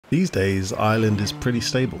These days, Ireland is pretty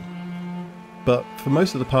stable. But for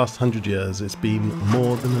most of the past 100 years, it's been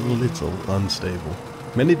more than a little unstable.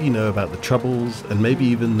 Many of you know about the Troubles and maybe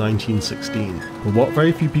even 1916, but what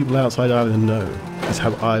very few people outside Ireland know is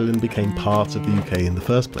how Ireland became part of the UK in the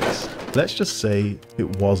first place. Let's just say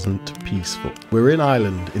it wasn't peaceful. We're in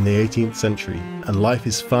Ireland in the 18th century and life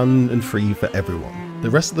is fun and free for everyone. The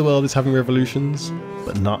rest of the world is having revolutions,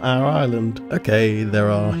 but not our Ireland. Okay, there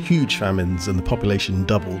are huge famines and the population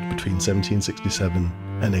doubled between 1767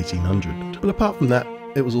 and 1800. But apart from that,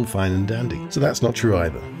 it was all fine and dandy. So that's not true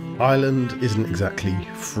either. Ireland isn't exactly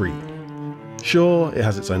free. Sure, it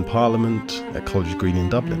has its own parliament at College Green in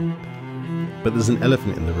Dublin, but there's an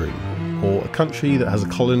elephant in the room, or a country that has a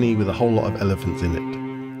colony with a whole lot of elephants in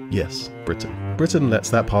it. Yes, Britain. Britain lets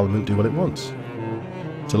that parliament do what it wants,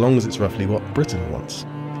 so long as it's roughly what Britain wants.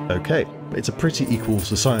 Okay, but it's a pretty equal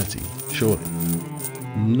society, surely.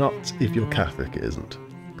 Not if you're Catholic, it isn't.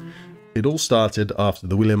 It all started after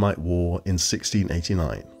the Williamite War in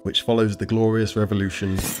 1689, which follows the Glorious Revolution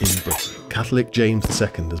in Britain. Catholic James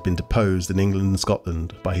II has been deposed in England and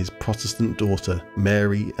Scotland by his Protestant daughter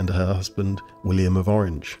Mary and her husband William of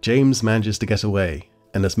Orange. James manages to get away,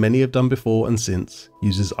 and as many have done before and since,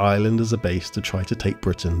 uses Ireland as a base to try to take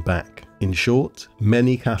Britain back. In short,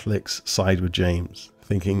 many Catholics side with James,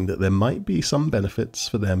 thinking that there might be some benefits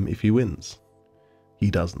for them if he wins.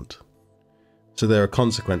 He doesn't. So there are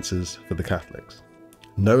consequences for the Catholics.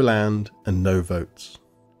 No land and no votes.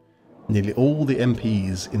 Nearly all the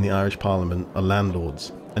MPs in the Irish Parliament are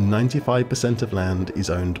landlords, and 95% of land is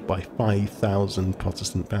owned by 5,000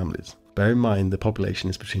 Protestant families. Bear in mind the population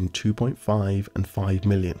is between 2.5 and 5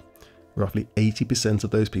 million. Roughly 80% of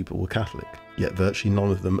those people were Catholic, yet virtually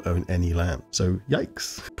none of them own any land. So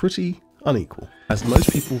yikes, pretty unequal. As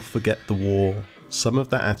most people forget the war, some of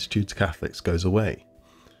that attitude to Catholics goes away.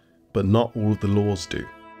 But not all of the laws do.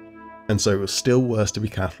 And so it was still worse to be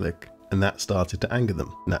Catholic, and that started to anger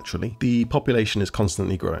them, naturally. The population is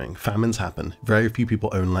constantly growing, famines happen, very few people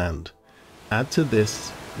own land. Add to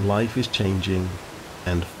this, life is changing,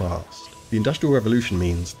 and fast. The Industrial Revolution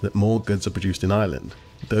means that more goods are produced in Ireland.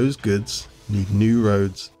 Those goods need new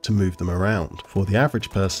roads to move them around. For the average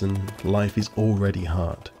person, life is already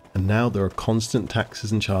hard. And now there are constant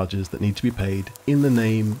taxes and charges that need to be paid in the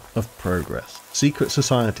name of progress. Secret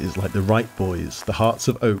societies like the Wright Boys, the Hearts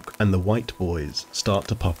of Oak and the White Boys start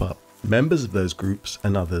to pop up. Members of those groups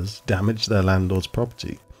and others damage their landlord's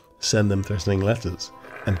property, send them threatening letters,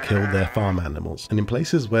 and kill their farm animals. And in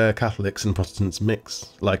places where Catholics and Protestants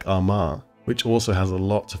mix, like Armagh, which also has a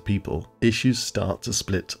lot of people, issues start to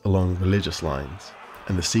split along religious lines,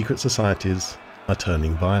 and the secret societies are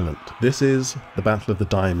turning violent. This is the Battle of the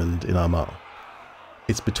Diamond in Armagh.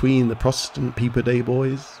 It's between the Protestant Peeper Day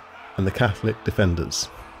boys and the Catholic defenders.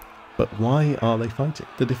 But why are they fighting?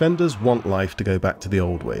 The defenders want life to go back to the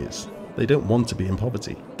old ways. They don't want to be in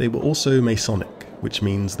poverty. They were also Masonic, which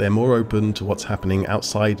means they're more open to what's happening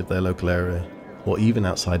outside of their local area, or even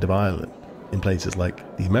outside of Ireland, in places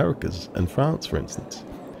like the Americas and France, for instance.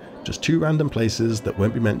 Just two random places that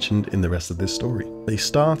won't be mentioned in the rest of this story. They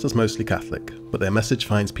start as mostly Catholic, but their message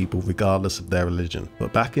finds people regardless of their religion.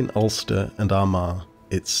 But back in Ulster and Armagh,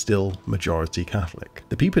 it's still majority Catholic.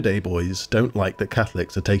 The Peeper Day boys don't like that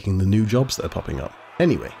Catholics are taking the new jobs that are popping up.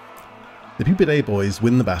 Anyway, the Peeper Day boys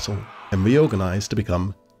win the battle and reorganise to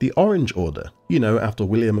become the Orange Order. You know, after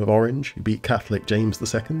William of Orange, who beat Catholic James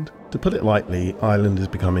II. To put it lightly, Ireland is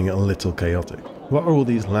becoming a little chaotic. What are all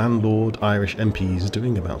these landlord Irish MPs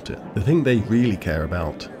doing about it? The thing they really care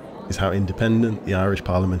about is how independent the Irish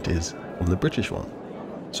Parliament is from the British one.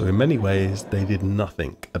 So in many ways, they did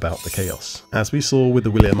nothing about the chaos. As we saw with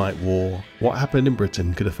the Williamite War, what happened in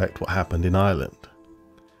Britain could affect what happened in Ireland.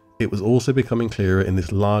 It was also becoming clearer in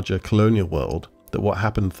this larger colonial world that what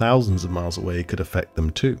happened thousands of miles away could affect them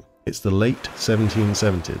too. It's the late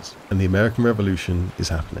 1770s and the American Revolution is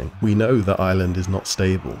happening. We know that Ireland is not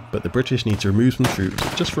stable, but the British need to remove some troops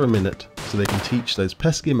just for a minute so they can teach those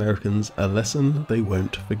pesky Americans a lesson they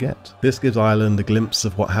won't forget. This gives Ireland a glimpse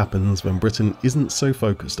of what happens when Britain isn't so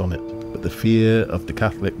focused on it, but the fear of the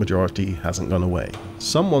Catholic majority hasn't gone away.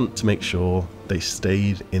 Some want to make sure they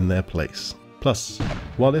stayed in their place. Plus,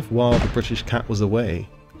 what if while the British cat was away,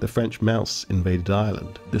 the French mouse invaded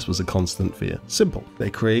Ireland? This was a constant fear. Simple. They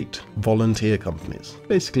create volunteer companies,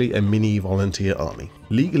 basically a mini volunteer army.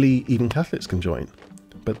 Legally, even Catholics can join,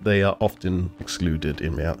 but they are often excluded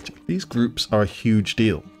in reality. These groups are a huge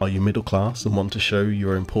deal. Are you middle class and want to show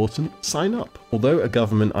you're important? Sign up. Although a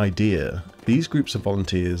government idea, these groups of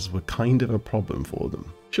volunteers were kind of a problem for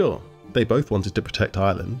them. Sure, they both wanted to protect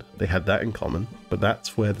Ireland, they had that in common, but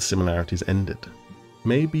that's where the similarities ended.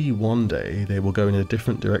 Maybe one day they will go in a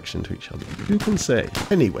different direction to each other. Who can say?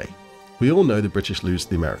 Anyway, we all know the British lose to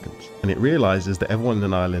the Americans, and it realises that everyone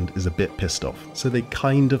in Ireland is a bit pissed off, so they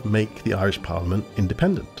kind of make the Irish Parliament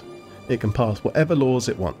independent. It can pass whatever laws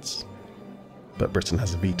it wants. But Britain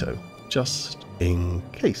has a veto, just in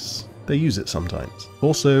case. They use it sometimes.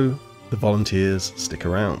 Also, the volunteers stick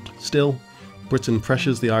around. Still, Britain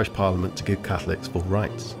pressures the Irish Parliament to give Catholics full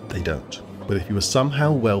rights. They don't. But if you were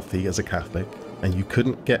somehow wealthy as a Catholic, and you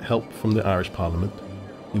couldn't get help from the Irish Parliament,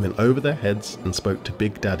 you went over their heads and spoke to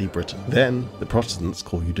Big Daddy Britain. Then the Protestants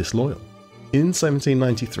call you disloyal. In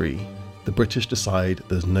 1793, the British decide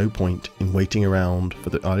there's no point in waiting around for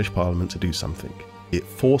the Irish Parliament to do something. It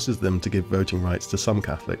forces them to give voting rights to some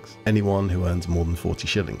Catholics, anyone who earns more than 40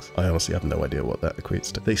 shillings. I honestly have no idea what that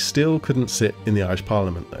equates to. They still couldn't sit in the Irish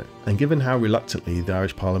Parliament though, and given how reluctantly the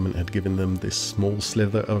Irish Parliament had given them this small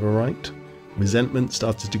slither of a right, resentment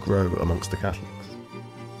started to grow amongst the Catholics.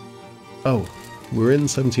 Oh, we're in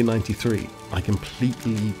 1793. I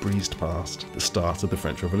completely breezed past the start of the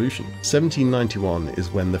French Revolution. 1791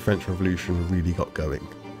 is when the French Revolution really got going.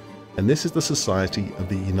 And this is the Society of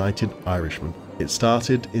the United Irishmen. It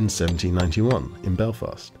started in 1791 in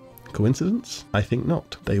Belfast. Coincidence? I think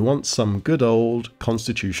not. They want some good old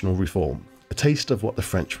constitutional reform. A taste of what the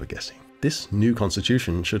French were getting. This new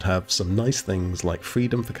constitution should have some nice things like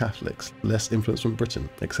freedom for Catholics, less influence from Britain,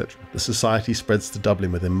 etc. The society spreads to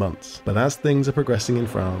Dublin within months, but as things are progressing in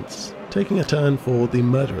France, taking a turn for the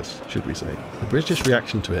murderous, should we say, the British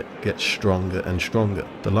reaction to it gets stronger and stronger.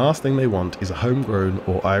 The last thing they want is a homegrown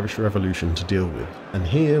or Irish revolution to deal with, and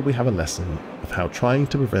here we have a lesson of how trying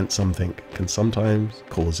to prevent something can sometimes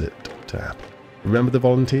cause it to happen. Remember the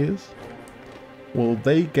volunteers? Well,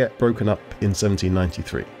 they get broken up in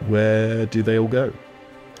 1793. Where do they all go?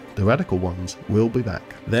 The radical ones will be back.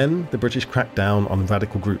 Then the British crack down on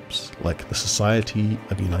radical groups like the Society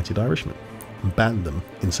of United Irishmen and banned them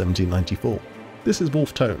in 1794. This is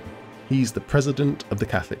Wolfe Tone. He's the president of the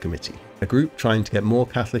Catholic Committee, a group trying to get more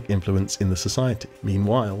Catholic influence in the society.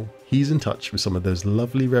 Meanwhile, he's in touch with some of those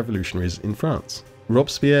lovely revolutionaries in France.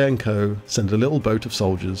 Robespierre and co. send a little boat of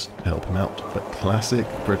soldiers to help him out, but classic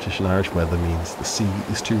British and Irish weather means the sea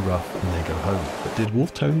is too rough and they go home. But did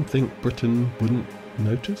Wolfe Tone think Britain wouldn't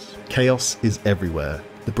notice? Chaos is everywhere.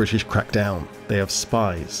 The British crack down. They have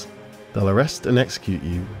spies. They'll arrest and execute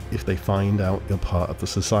you if they find out you're part of the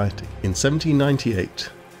society. In 1798,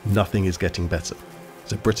 nothing is getting better,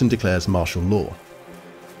 so Britain declares martial law.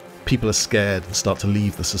 People are scared and start to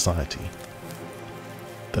leave the society.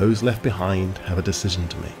 Those left behind have a decision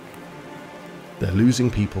to make. They're losing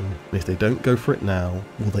people, and if they don't go for it now,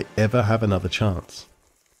 will they ever have another chance?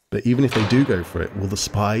 But even if they do go for it, will the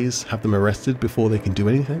spies have them arrested before they can do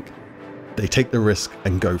anything? They take the risk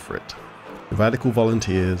and go for it. The radical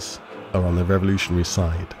volunteers are on the revolutionary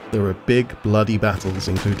side. There are big bloody battles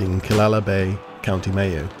including Killala Bay, County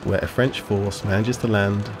Mayo, where a French force manages to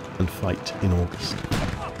land and fight in August.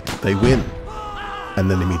 They win, and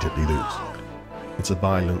then immediately lose. It's a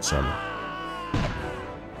violent summer.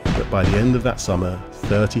 But by the end of that summer,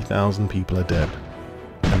 30,000 people are dead,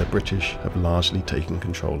 and the British have largely taken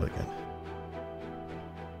control again.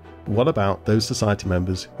 What about those society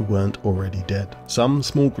members who weren't already dead? Some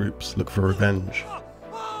small groups look for revenge,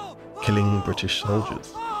 killing British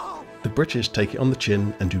soldiers. The British take it on the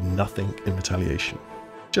chin and do nothing in retaliation.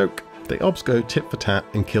 Joke, they obs go tit for tat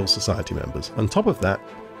and kill society members. On top of that,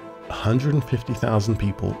 150,000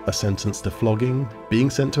 people are sentenced to flogging, being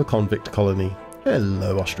sent to a convict colony,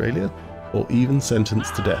 hello Australia, or even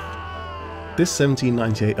sentenced to death. This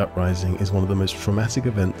 1798 uprising is one of the most traumatic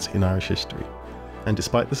events in Irish history, and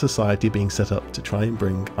despite the society being set up to try and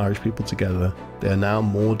bring Irish people together, they are now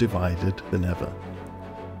more divided than ever.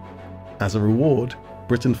 As a reward,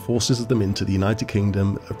 Britain forces them into the United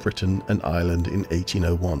Kingdom of Britain and Ireland in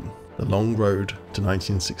 1801. The long road to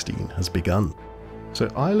 1916 has begun. So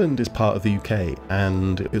Ireland is part of the UK,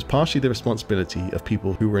 and it was partially the responsibility of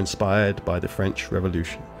people who were inspired by the French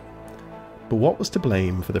Revolution. But what was to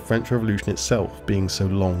blame for the French Revolution itself being so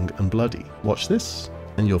long and bloody? Watch this,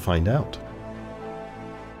 and you'll find out.